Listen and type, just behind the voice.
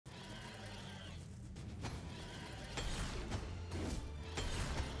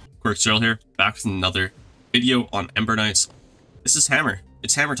Quirk here, back with another video on Ember Knights. This is Hammer.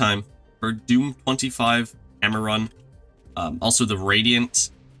 It's Hammer time for Doom 25 Hammer Run. Also the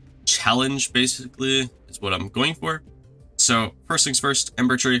Radiant Challenge, basically, is what I'm going for. So, first things first,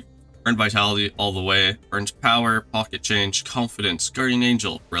 Ember Tree. Earned Vitality all the way. Earned Power, Pocket Change, Confidence, Guardian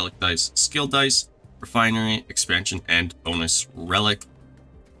Angel, Relic Dice, Skill Dice, Refinery, Expansion, and Bonus Relic.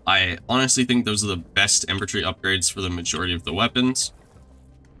 I honestly think those are the best Ember Tree upgrades for the majority of the weapons.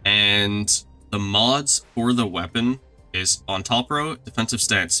 And the mods for the weapon is on top row, Defensive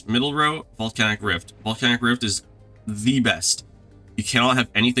Stance, middle row, Volcanic Rift. Volcanic Rift is the best. You cannot have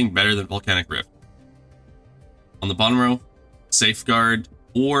anything better than Volcanic Rift. On the bottom row, Safeguard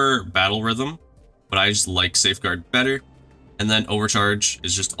or Battle Rhythm, but I just like Safeguard better. And then Overcharge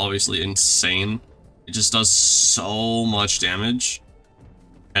is just obviously insane. It just does so much damage.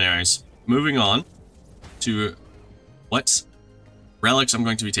 Anyways, moving on to what relics I'm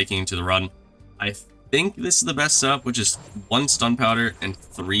going to be taking into the run. I think this is the best setup, which is 1 stun powder and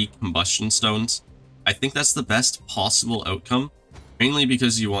 3 combustion stones. I think that's the best possible outcome, mainly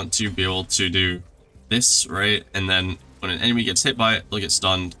because you want to be able to do this, right? And then when an enemy gets hit by it, they'll get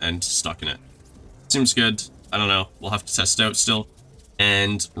stunned and stuck in it. Seems good. I don't know. We'll have to test it out still.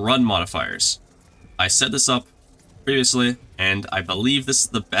 And run modifiers. I set this up previously, and I believe this is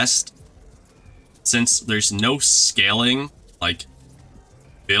the best since there's no scaling, like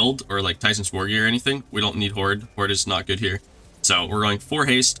build or like Titan's War Gear or anything. We don't need Horde. Horde is not good here. So we're going 4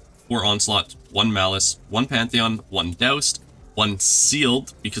 Haste, 4 Onslaught, 1 Malice, 1 Pantheon, 1 Doused, 1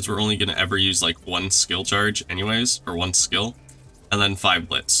 Sealed, because we're only going to ever use like 1 skill charge anyways, or 1 skill, and then 5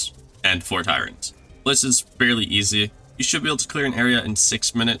 Blitz, and 4 Tyrant. Blitz is fairly easy. You should be able to clear an area in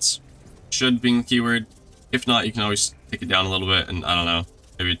 6 minutes. Should being the keyword. If not, you can always take it down a little bit, and I don't know,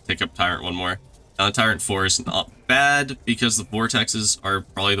 maybe take up Tyrant 1 more. Now, Tyrant 4 is not bad, because the Vortexes are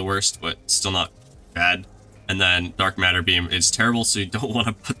probably the worst, but still not bad. And then Dark Matter Beam is terrible, so you don't want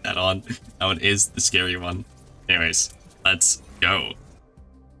to put that on. That one is the scary one. Anyways, let's go.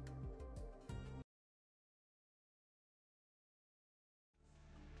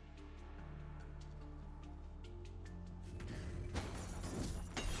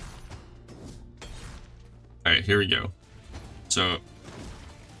 Alright, here we go. So,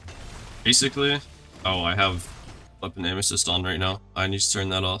 basically, oh, I have Weapon Aim Assist on right now. I need to turn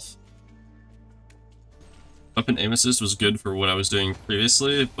that off. Weapon Aim Assist was good for what I was doing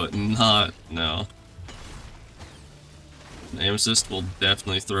previously, but not now. Aim Assist will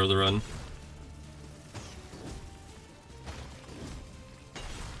definitely throw the run.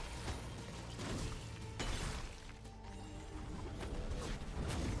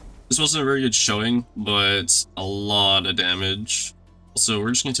 This wasn't a very good showing, but a lot of damage. Also, we're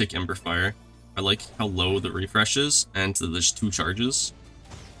just going to take Ember Fire. I like how low the refresh is, and there's 2 charges.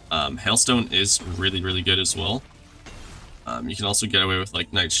 Hailstone is really, really good as well. You can also get away with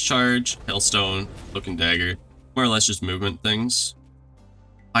like Knight's Charge, Hailstone, Cloak and Dagger, more or less just movement things.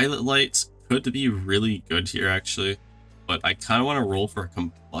 Pilot Light could be really good here actually, but I kind of want to roll for a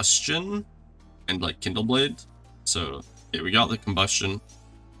Combustion and like Kindle Blade. So yeah, we got the Combustion.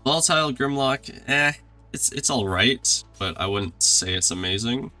 Volatile Grimlock, it's alright, but I wouldn't say it's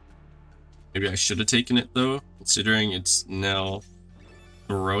amazing. Maybe I should have taken it though, considering it's now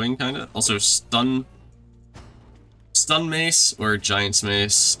throwing kinda. Also Stun Mace or Giant's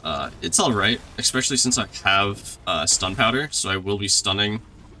Mace, it's alright, especially since I have Stun Powder, so I will be stunning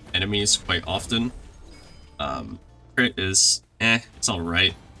enemies quite often. Crit is it's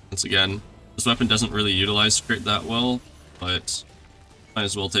alright. Once again, this weapon doesn't really utilize crit that well, but might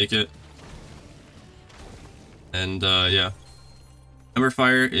as well take it. And yeah. Ember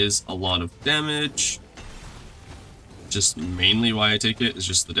Fire is a lot of damage. Just mainly why I take it is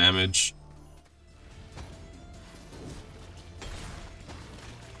just the damage.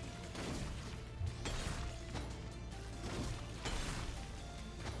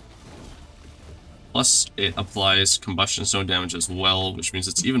 Plus, it applies Combustion Stone damage as well, which means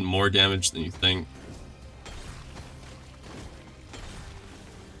it's even more damage than you think.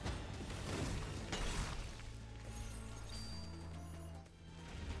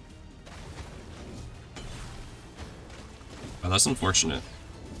 Oh, that's unfortunate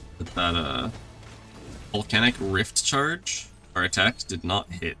that that Volcanic Rift charge, our attack, did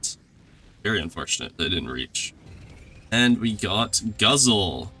not hit. Very unfortunate that it didn't reach. And we got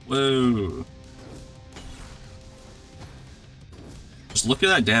Guzzle. Whoa. Just look at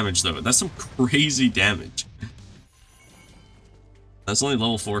that damage though. That's some crazy damage. That's only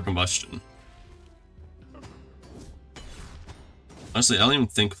level 4 combustion. Honestly, I don't even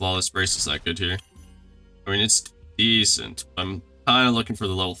think Flawless Brace is that good here. I mean, it's decent. I'm Kind of looking for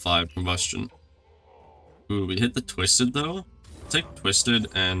the level 5 combustion. Ooh, we hit the Twisted though. Take Twisted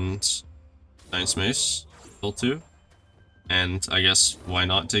and Giant's Mace, level 2. And I guess why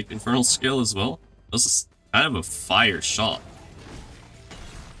not take Infernal Scale as well? This is kind of a fire shot.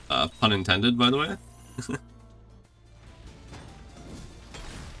 Pun intended, by the way.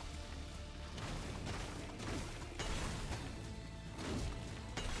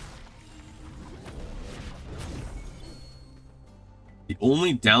 The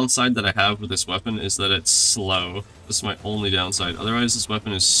only downside that I have with this weapon is that it's slow. This is my only downside. Otherwise, this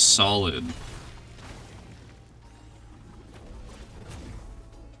weapon is solid.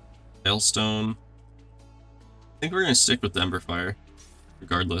 Hailstone. I think we're gonna stick with the Ember Fire,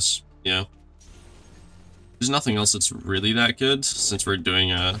 regardless. Yeah. There's nothing else that's really that good since we're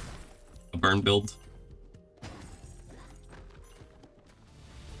doing a burn build.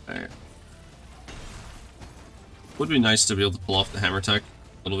 Alright. Would be nice to be able to pull off the hammer tech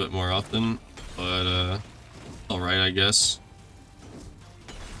a little bit more often, but alright, I guess.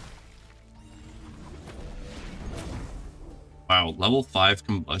 Wow, level 5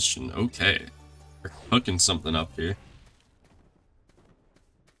 combustion. Okay. We're hooking something up here.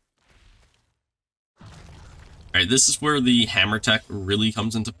 Alright, this is where the hammer tech really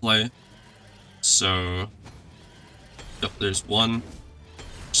comes into play. So, yep, there's 1,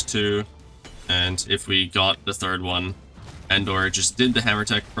 there's 2, and if we got the 3rd one, and/or just did the hammer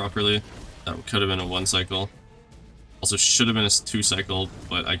tech properly, that could have been a 1 cycle. Also should have been a 2 cycle,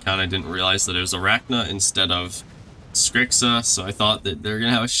 but I kind of didn't realize that it was Arachna instead of Skrixa, so I thought that they're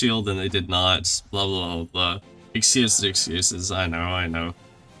gonna have a shield and they did not. Blah blah blah blah. Excuses, excuses. I know, I know.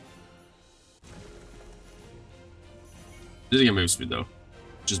 Did get move speed though,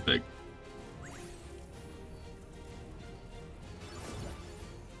 which is big.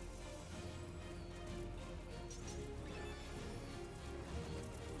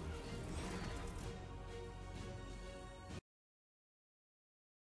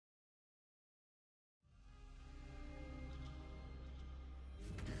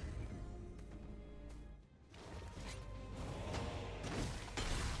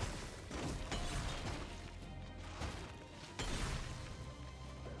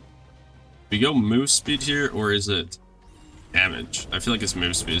 We go move speed here, or is it damage? I feel like it's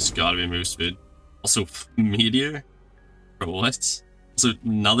move speed. It's gotta be move speed. Also, meteor? For what? Also,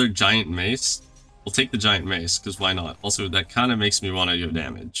 another giant mace? We'll take the giant mace, because why not? Also, that kind of makes me want to go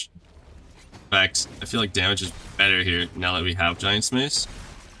damage. In fact, I feel like damage is better here now that we have giant's mace.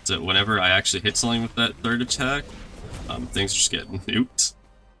 So whenever I actually hit something with that 3rd attack, things just get nuked.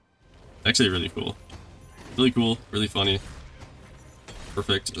 Actually, really cool. Really cool, really funny.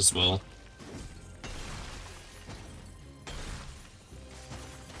 Perfect as well.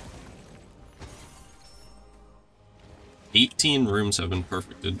 18 rooms have been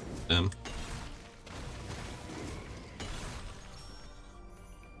perfected. Damn.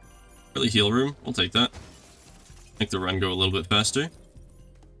 Early heal room, we'll take that. Make the run go a little bit faster.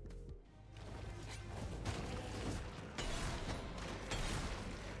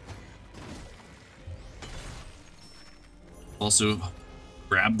 Also,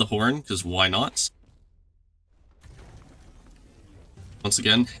 grab the horn, because why not? Once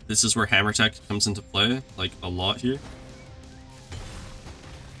again, this is where hammer tech comes into play, like, a lot here.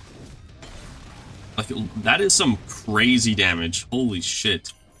 Like, that is some crazy damage. Holy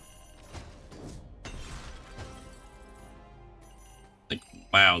shit. Like,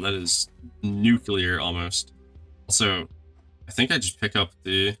 wow, that is nuclear almost. Also, I think I just pick up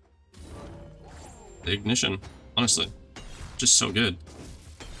the ignition, honestly. Just so good.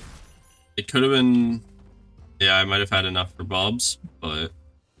 It could have been... Yeah, I might have had enough for Bob's, but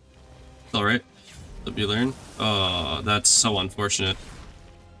it's alright. Let me learn. Oh, that's so unfortunate.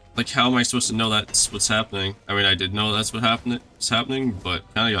 Like, how am I supposed to know that's what's happening? I mean, I did know that's what's happening,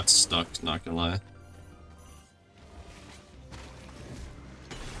 but kind of got stuck, not gonna lie.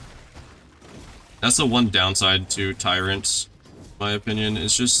 That's the one downside to Tyrants, in my opinion.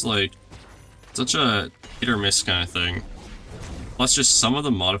 It's just, like, such a hit or miss kind of thing. Plus, just some of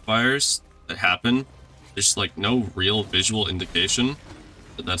the modifiers that happen, there's, like, no real visual indication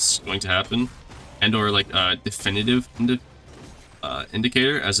that that's going to happen. And or, like, a definitive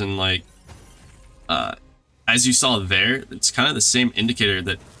indicator, as in, like, as you saw there, it's kind of the same indicator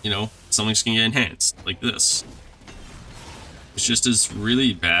that, you know, something's gonna get enhanced, like this. It's just as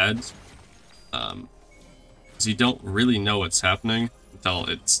really bad, because you don't really know what's happening until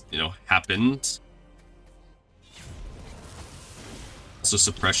it's, you know, happened. Also,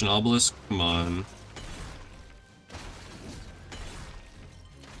 suppression obelisk, come on.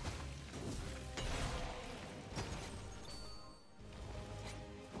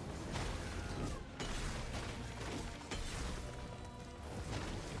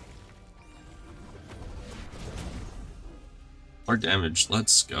 More damage.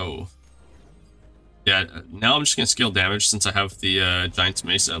 Let's go. Yeah, now I'm just gonna scale damage since I have the Giant's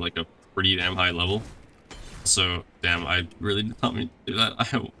Mace at like a pretty damn high level. So, damn, I really did not mean to do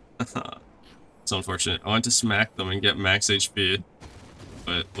that. It's unfortunate. I want to smack them and get max HP,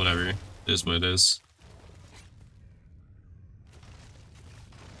 but whatever. It is what it is.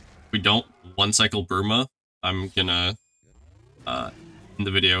 If we don't one cycle Burma, I'm gonna end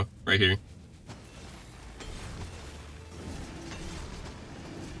the video right here.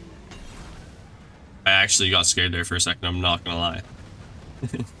 I actually got scared there for a second, I'm not gonna lie.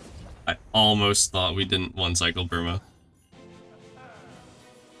 I almost thought we didn't one cycle Burma.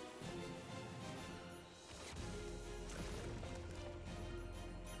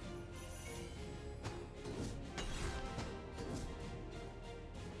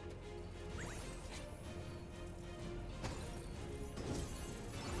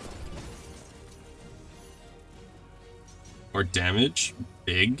 More damage?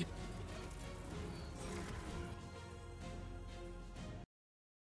 Big?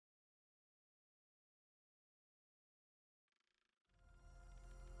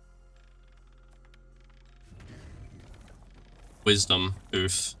 Wisdom.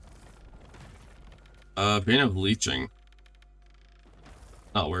 Oof. Bane of Leeching.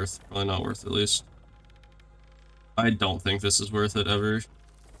 Not worth. Probably not worth at least. I don't think this is worth it ever. The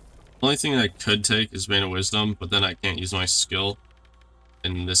only thing I could take is Bane of Wisdom, but then I can't use my skill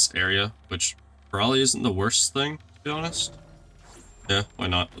in this area, which probably isn't the worst thing, to be honest. Yeah, why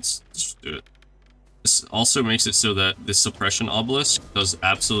not? Let's just do it. This also makes it so that this suppression obelisk does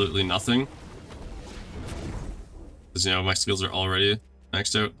absolutely nothing. Because, you know, my skills are already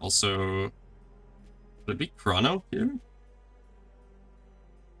maxed out. Also, would it be Chrono here? I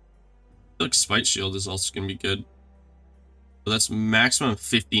feel like Spite Shield is also going to be good. So that's maximum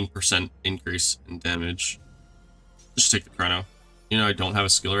 15% increase in damage. Just take the Chrono. You know, I don't have a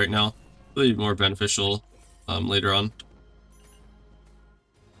skill right now. Really more beneficial later on.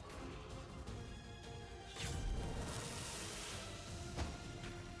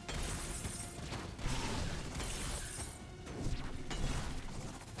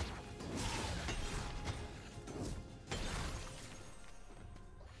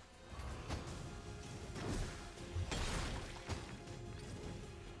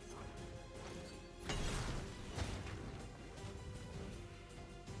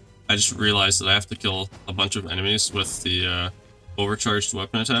 I just realized that I have to kill a bunch of enemies with the overcharged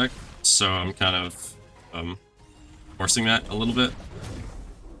weapon attack, so I'm kind of forcing that a little bit.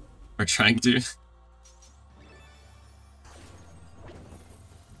 Or trying to.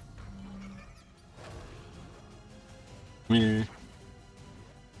 Me.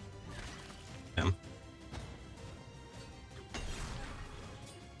 Damn.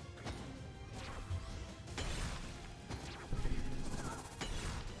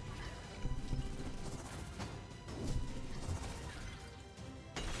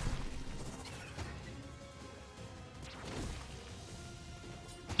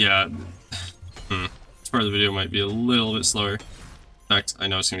 Yeah, this part of the video might be a little bit slower. In fact, I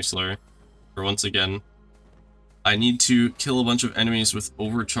know it's gonna be slower. For once again, I need to kill a bunch of enemies with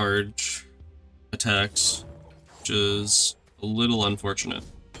overcharge attacks, which is a little unfortunate.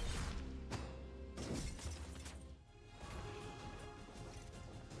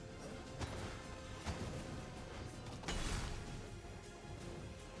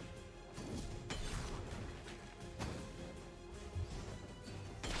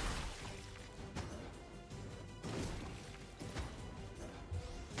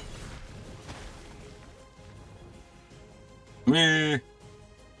 Meh.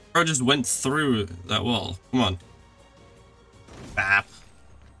 Bro just went through that wall. Come on. Bap.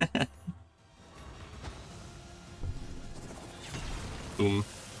 Boom.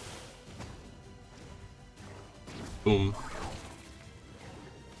 Boom.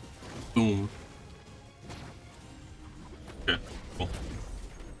 Boom. Okay, cool.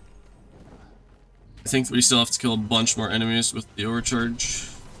 I think we still have to kill a bunch more enemies with the overcharge.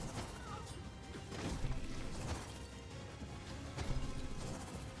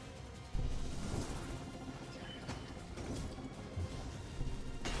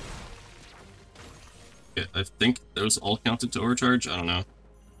 I think those all counted to overcharge. I don't know.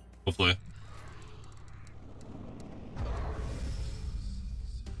 Hopefully.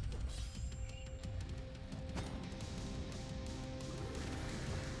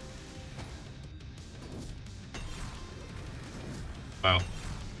 Wow.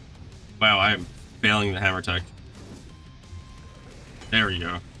 Wow, I am failing the hammer tech. There we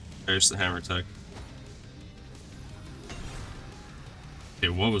go. There's the hammer tech. Okay,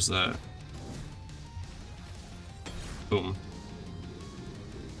 what was that? Boom.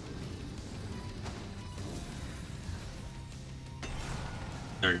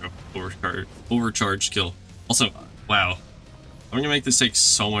 There you go. Overcharge kill. Also, wow. I'm gonna make this take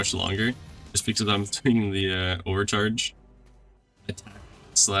so much longer just because I'm doing the overcharge attack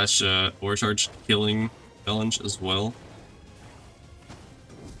slash overcharge killing challenge as well.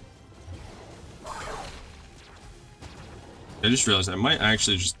 I just realized I might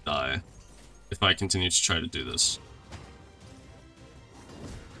actually just die if I continue to try to do this.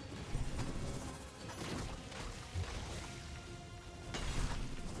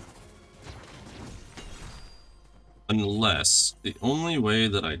 Unless, the only way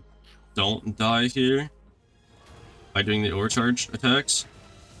that I don't die here by doing the overcharge attacks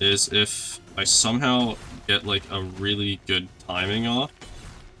is if I somehow get like a really good timing off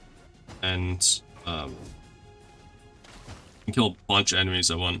and can kill a bunch of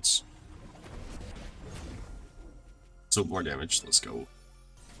enemies at once. So more damage, let's go.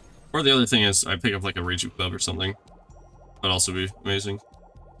 Or the other thing is I pick up like a Raging Club or something. That'd also be amazing.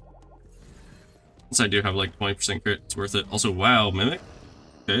 Since I do have like 20% crit, it's worth it. Also, wow, Mimic?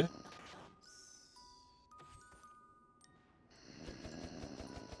 Okay.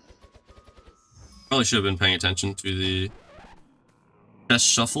 Probably should have been paying attention to the chest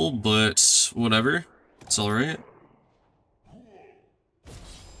shuffle, but whatever. It's alright.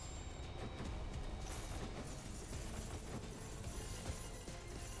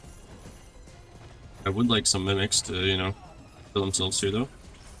 I would like some Mimics to, you know, kill themselves here, though.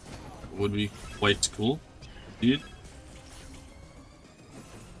 That would be quite cool, indeed.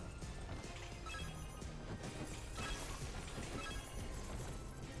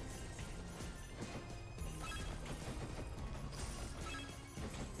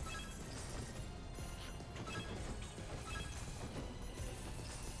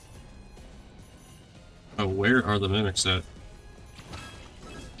 Oh, where are the Mimics at?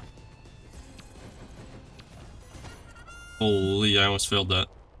 Holy, I almost failed that.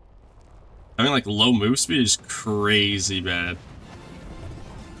 Having like low move speed is crazy bad.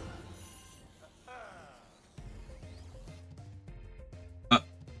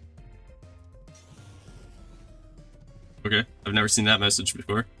 Okay, I've never seen that message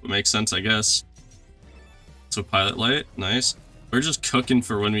before. It makes sense, I guess. So pilot light, nice. We're just cooking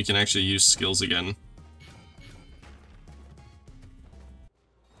for when we can actually use skills again.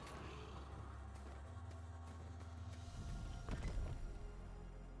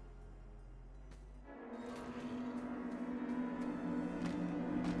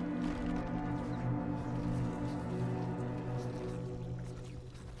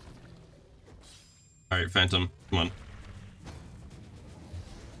 Alright, Phantom, come on.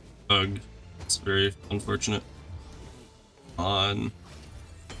 Bug. It's very unfortunate. On.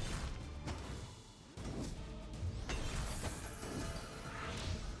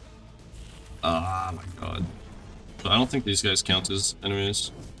 Ah, my god. So I don't think these guys count as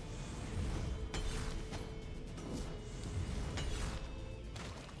enemies.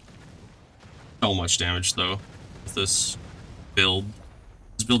 So much damage, though, with this build.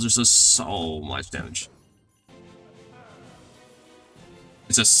 This build just does so much damage.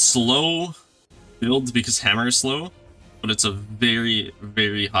 It's a slow build because hammer is slow, but it's a very,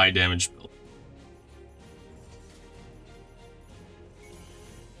 very high damage build.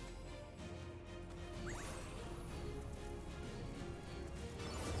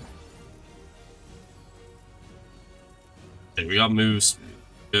 Okay, we got move speed.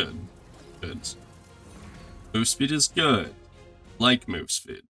 Good. Good. Move speed is good. Like move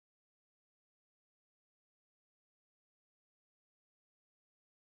speed.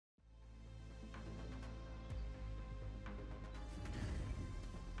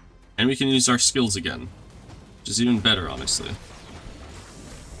 And we can use our skills again, which is even better, honestly.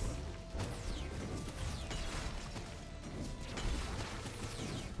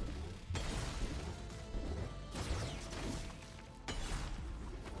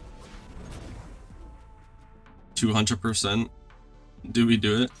 $200%. Do we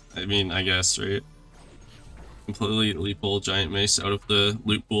do it? I mean, I guess, right? Completely pull giant mace out of the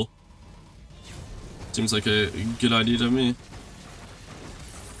loot pool. Seems like a good idea to me.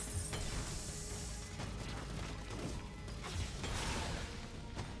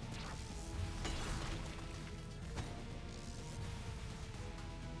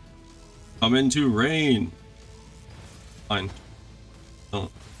 Come into rain. Fine.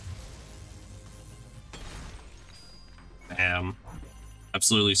 Don't. Bam.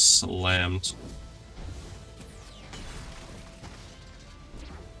 Absolutely slammed.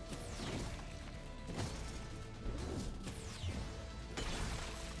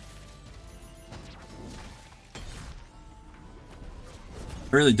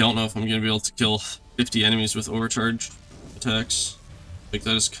 I really don't know if I'm going to be able to kill 50 enemies with overcharge attacks. Like,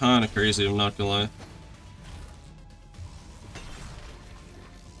 that is kind of crazy, I'm not gonna lie.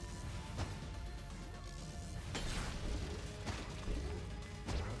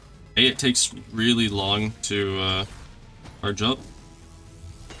 A, it takes really long to charge up.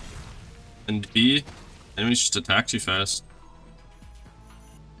 And B, enemies just attack too fast.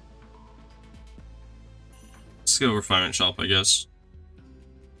 Let's go refinement shop, I guess.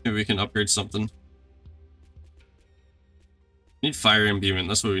 Maybe we can upgrade something. We need fire imbuement,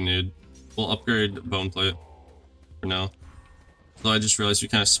 that's what we need. We'll upgrade bone plate for now. Though I just realized we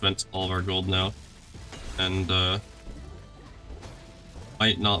kind of spent all of our gold now. And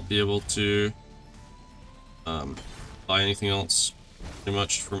might not be able to buy anything else pretty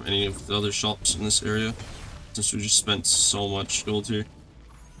much from any of the other shops in this area, since we just spent so much gold here.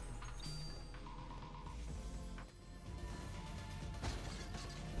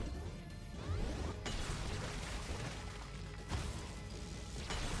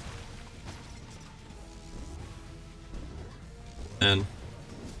 And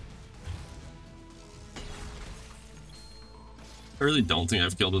I really don't think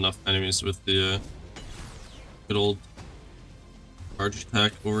I've killed enough enemies with the good old charge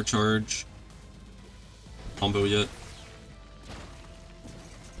attack, overcharge combo yet.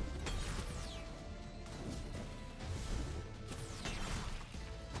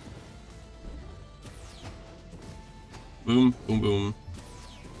 Boom, boom, boom.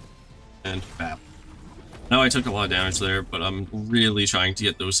 And bap. Now I took a lot of damage there, but I'm really trying to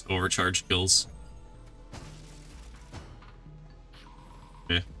get those overcharge kills.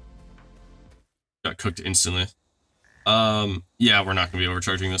 Okay. Got cooked instantly. Yeah, we're not going to be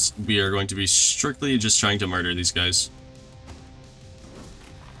overcharging this. We are going to be strictly just trying to murder these guys.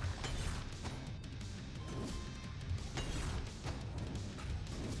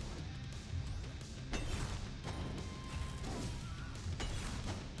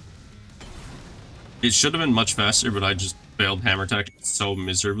 It should have been much faster, but I just failed hammer attack so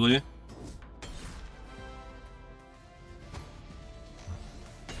miserably.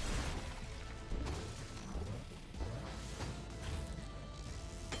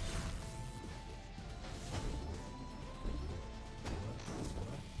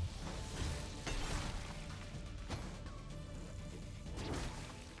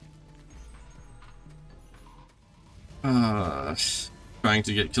 Trying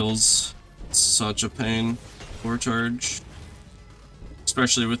to get kills. Such a pain. Overcharge.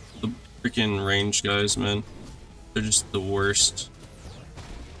 Especially with the freaking range guys, man. They're just the worst.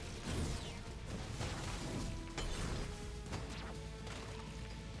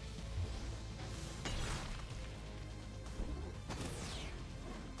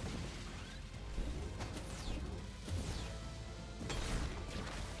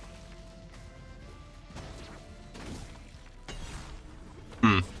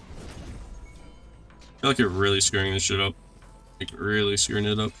 I feel like you're really screwing this shit up. Like, really screwing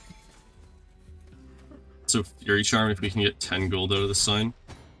it up. So, Fury Charm, if we can get 10 gold out of the sign.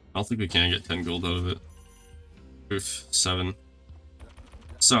 I don't think we can get 10 gold out of it. Oof, 7.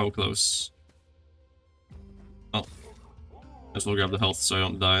 So close. Oh. Might as well grab the health so I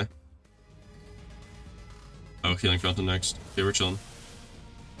don't die. Oh, healing fountain next. Okay, we're chilling.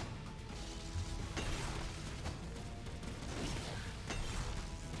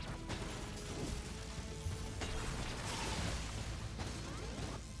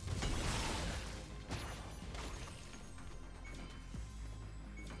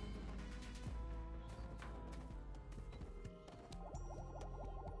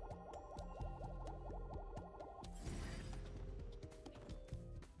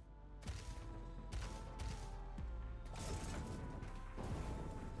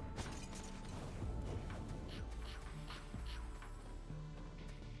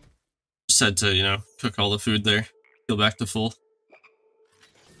 Had to, you know, cook all the food there, heal back to full.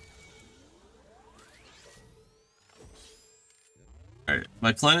 Alright,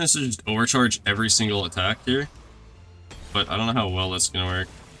 my plan is to just overcharge every single attack here, but I don't know how well that's gonna work.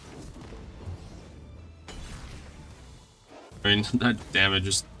 I mean, that damage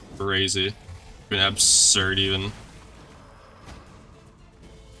is crazy. I mean, absurd even.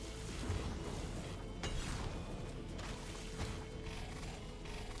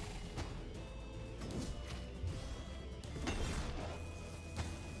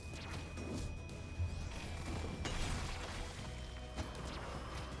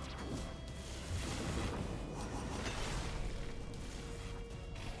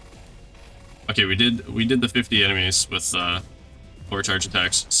 Okay, we did the 50 enemies with overcharge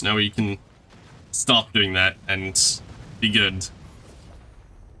attacks, so now we can stop doing that and be good.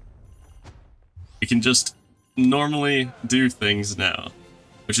 We can just normally do things now.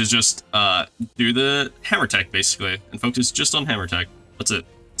 which is just do the hammer tech basically and focus just on hammer tech. That's it.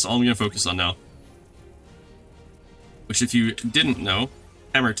 That's all I'm gonna focus on now. Which, if you didn't know,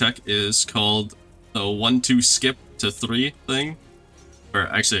 hammer tech is called the 1-2 skip to 3 thing. Or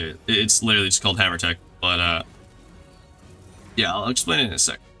actually, it's literally just called hammer tech. But yeah, I'll explain it in a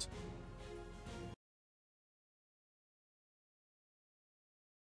second.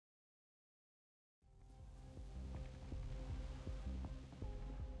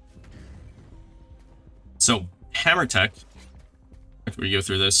 So, hammer tech, after we go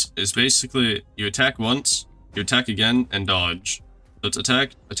through this, is basically you attack once, you attack again, and dodge. So it's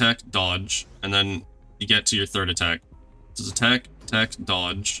attack, attack, dodge, and then you get to your third attack. So it's attack, attack,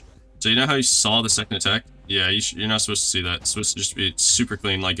 dodge. So you know how you saw the second attack? Yeah, you're not supposed to see that. It's supposed to just be super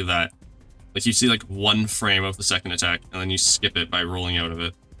clean like that. Like you see like one frame of the second attack, and then you skip it by rolling out of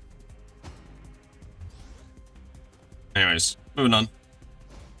it. Anyways, moving on.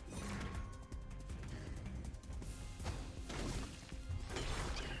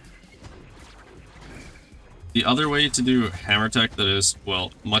 The other way to do hammer tech that is,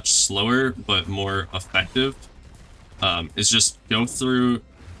 well, much slower but more effective is just go through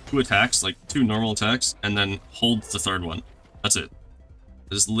 2 attacks, like 2 normal attacks, and then hold the third one. That's it.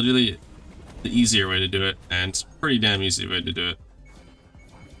 It's literally the easier way to do it, and pretty damn easy way to do it.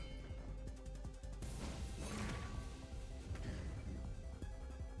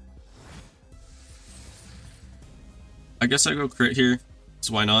 I guess I go crit here,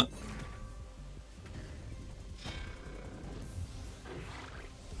 so why not?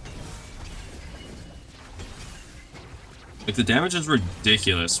 Like, the damage is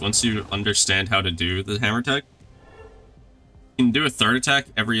ridiculous once you understand how to do the hammer tech. You can do a third attack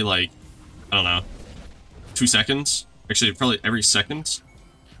every, like, I don't know, 2 seconds. Actually, probably every second.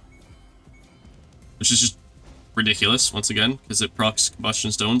 Which is just ridiculous, once again, because it procs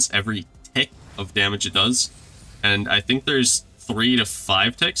combustion stones every tick of damage it does. And I think there's 3 to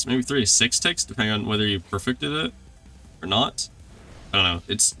 5 ticks, maybe 3 to 6 ticks, depending on whether you perfected it or not. I don't know,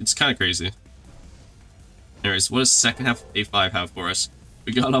 it's kind of crazy. Anyways, what does second half of A5 have for us?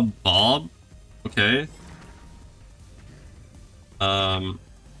 We got a Bob. Okay.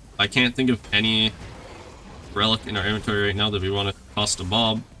 I can't think of any relic in our inventory right now that we want to cost a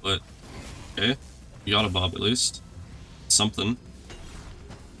Bob, but okay. We got a Bob at least. Something.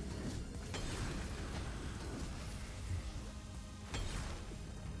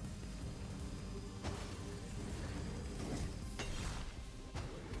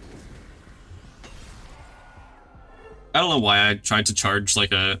 I don't know why I tried to charge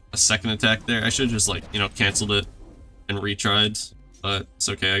like a second attack there. I should have just like, you know, canceled it and retried, but it's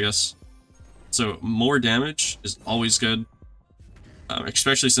okay, I guess. So more damage is always good,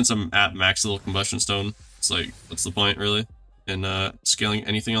 especially since I'm at max level combustion stone. It's like, what's the point really in scaling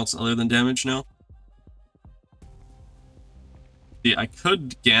anything else other than damage now? See, I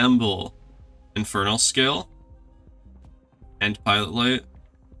could gamble Infernal Scale and Pilot Light.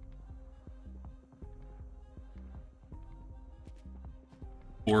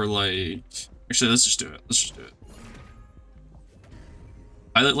 Or like, actually, let's just do it. Let's just do it.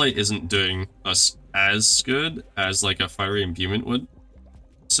 Pilot Light isn't doing us as good as like a Fiery Imbuement would,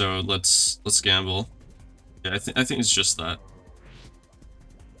 so let's gamble. Yeah, I think it's just that.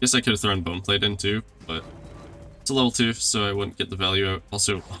 Guess I could have thrown Bone Plate in too, but it's a level 2, so I wouldn't get the value out.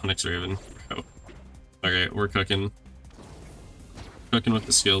 Also, Onyx Raven. Oh, okay, we're cooking. Cooking with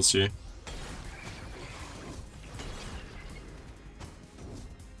the skills here.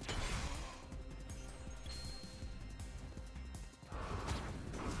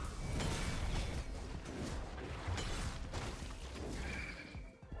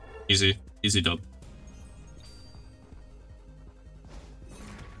 Easy. Easy dub.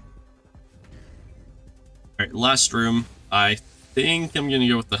 Alright, last room. I think I'm gonna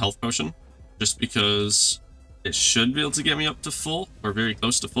go with the health potion, just because it should be able to get me up to full, or very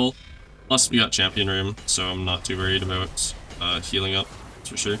close to full. Plus, we got champion room, so I'm not too worried about healing up, that's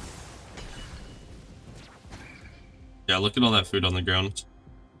for sure. Yeah, look at all that food on the ground.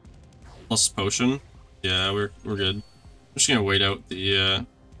 Plus potion. Yeah, we're good. I'm just gonna wait out the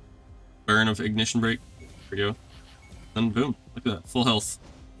burn of Ignition Break. There we go. And boom, look at that, full health.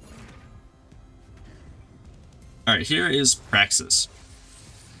 Alright, here is Praxis.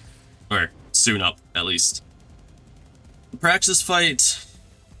 Or, soon up, at least. The Praxis fight,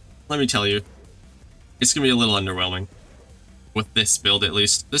 let me tell you, it's gonna be a little underwhelming. With this build, at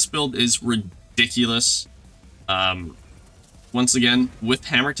least. This build is ridiculous. Once again, with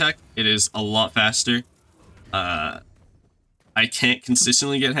Hammer Tech, it is a lot faster. I can't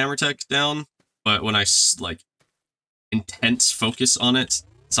consistently get Hammer Tech down, but when I, like, intense focus on it,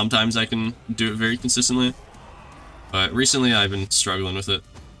 sometimes I can do it very consistently, but recently I've been struggling with it.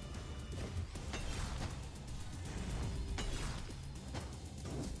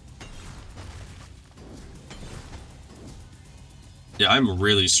 Yeah, I'm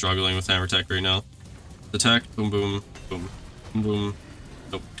really struggling with hammer attack right now. Attack, boom, boom, boom, boom, boom,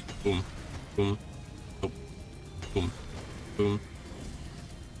 nope, boom, boom, nope, boom, boom.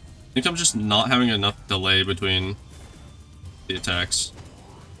 I think I'm just not having enough delay between the attacks.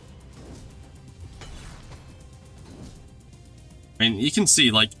 I mean, you can see,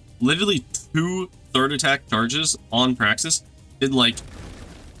 like, literally 2 third attack charges on Praxis did, like,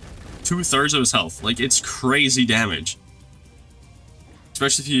 2/3 of his health. Like, it's crazy damage.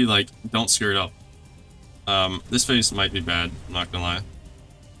 Especially if you, like, don't screw it up. This phase might be bad, I'm not gonna lie.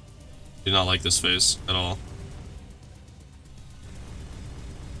 Do not like this phase at all.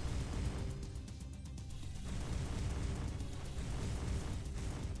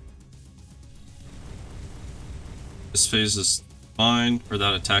 This phase is fine, or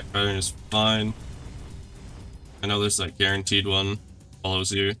that attack pattern is fine. I know there's that guaranteed one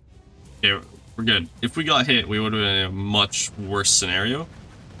follows you. Okay, we're good. If we got hit, we would have been in a much worse scenario.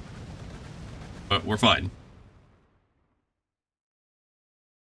 But we're fine.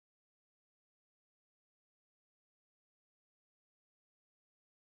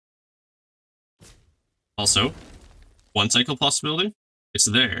 Also, one cycle possibility, it's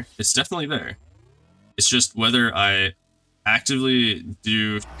there. It's definitely there. It's just whether I actively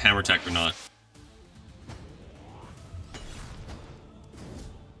do hammer tech or not.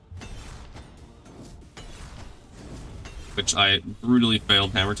 Which I brutally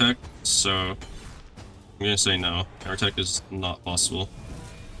failed hammer tech, so I'm gonna say no. Hammer tech is not possible.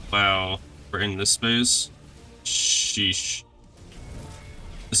 Wow, we're in this phase. Sheesh.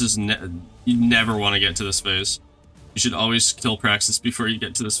 This is you never want to get to this phase. You should always kill Praxis before you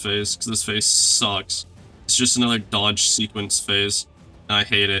get to this phase, because this phase sucks. It's just another dodge sequence phase, and I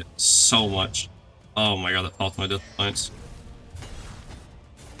hate it so much. Oh my god, that popped my death points.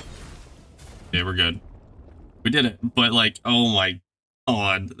 Okay, we're good. We did it, but like, oh my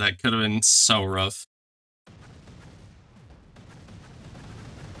god, that could have been so rough.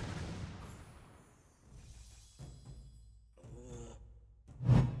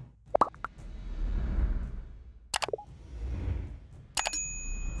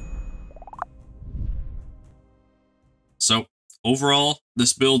 So, overall,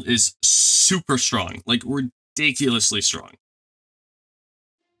 this build is super strong, like ridiculously strong.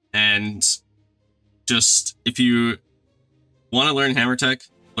 And just, if you want to learn hammer tech,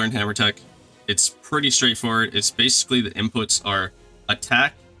 learn hammer tech. It's pretty straightforward. It's basically the inputs are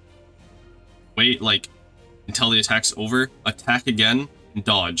attack, wait like until the attack's over, attack again, and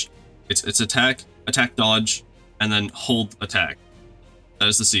dodge. It's attack, attack, dodge, and then hold attack. That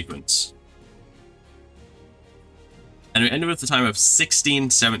is the sequence. And we ended with the time of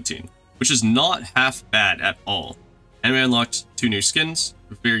 16:17, which is not half bad at all. And we unlocked 2 new skins,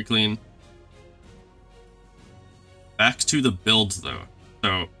 very clean. Back to the build though.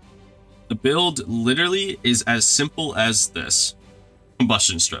 So the build literally is as simple as this.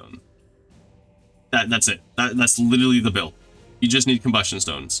 Combustion stone. That's it. That's literally the build. You just need combustion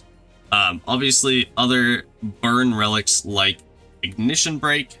stones. Obviously other burn relics like ignition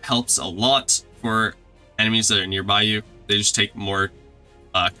break helps a lot for enemies that are nearby you. They just take more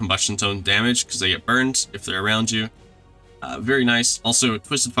combustion stone damage because they get burned if they're around you. Very nice. Also,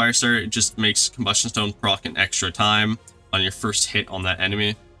 Twisted Firestar, it just makes combustion stone proc an extra time on your first hit on that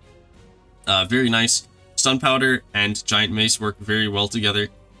enemy. Very nice. Stun powder and giant mace work very well together,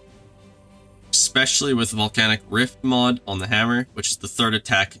 especially with Volcanic Rift mod on the hammer, which is the third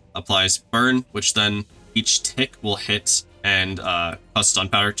attack applies burn, which then each tick will hit and cause stun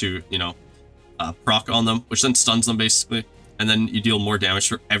powder to, you know, proc on them, which then stuns them basically, and then you deal more damage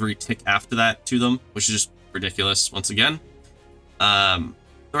for every tick after that to them, which is just ridiculous once again. The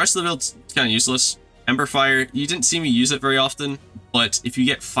rest of the build's kind of useless. Ember Fire, you didn't see me use it very often, but if you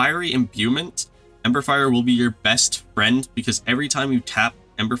get Fiery Imbuement, Ember Fire will be your best friend, because every time you tap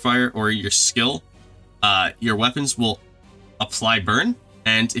Ember Fire or your skill, your weapons will apply burn,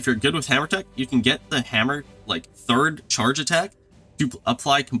 and if you're good with hammer tech, you can get the hammer, like, third charge attack to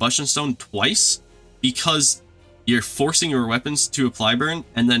apply combustion stone twice, because you're forcing your weapons to apply burn,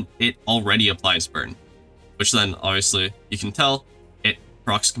 and then it already applies burn. Which then, obviously, you can tell, it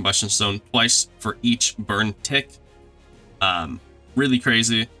procs combustion stone twice for each burn tick. Really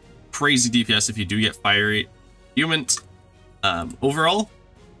crazy. Crazy DPS if you do get Fiery Imbuement. Overall,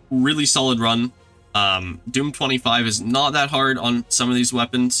 really solid run. Doom 25 is not that hard on some of these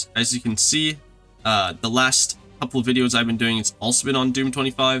weapons. As you can see, the last couple of videos I've been doing, it's also been on Doom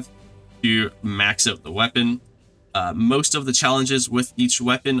 25 to max out the weapon. Most of the challenges with each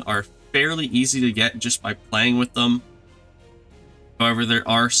weapon are fairly easy to get just by playing with them. However, there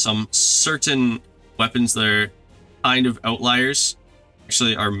are some certain weapons that are kind of outliers.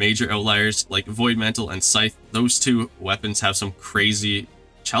 Actually, are major outliers, like Void Mantle and Scythe. Those two weapons have some crazy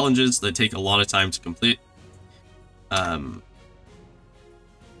challenges that take a lot of time to complete.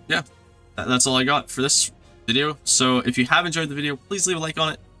 Yeah, that's all I got for this video. So if you have enjoyed the video, please leave a like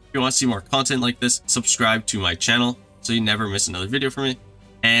on it. If you want to see more content like this, subscribe to my channel so you never miss another video from me.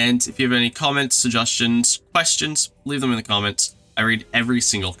 And if you have any comments, suggestions, questions, leave them in the comments. I read every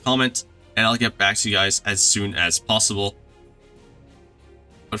single comment, and I'll get back to you guys as soon as possible.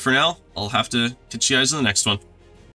 But for now, I'll have to catch you guys in the next one.